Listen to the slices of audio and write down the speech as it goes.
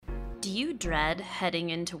Do you dread heading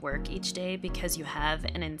into work each day because you have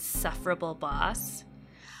an insufferable boss,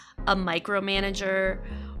 a micromanager,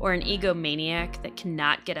 or an egomaniac that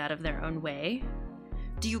cannot get out of their own way?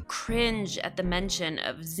 Do you cringe at the mention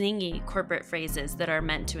of zingy corporate phrases that are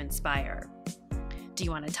meant to inspire? Do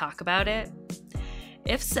you want to talk about it?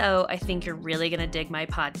 If so, I think you're really going to dig my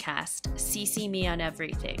podcast, CC Me on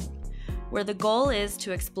Everything, where the goal is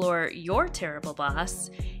to explore your terrible boss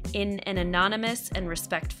in an anonymous and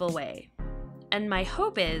respectful way. And my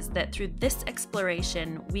hope is that through this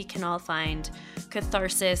exploration, we can all find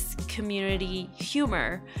catharsis, community,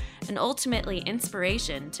 humor, and ultimately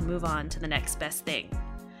inspiration to move on to the next best thing.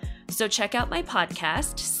 So check out my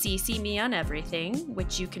podcast, CC Me on Everything,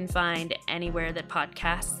 which you can find anywhere that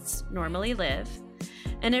podcasts normally live.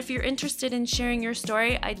 And if you're interested in sharing your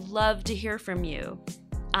story, I'd love to hear from you.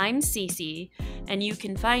 I'm Cece, and you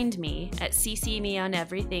can find me at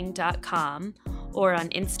ccmeoneverything.com or on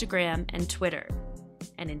Instagram and Twitter.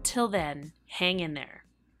 And until then, hang in there.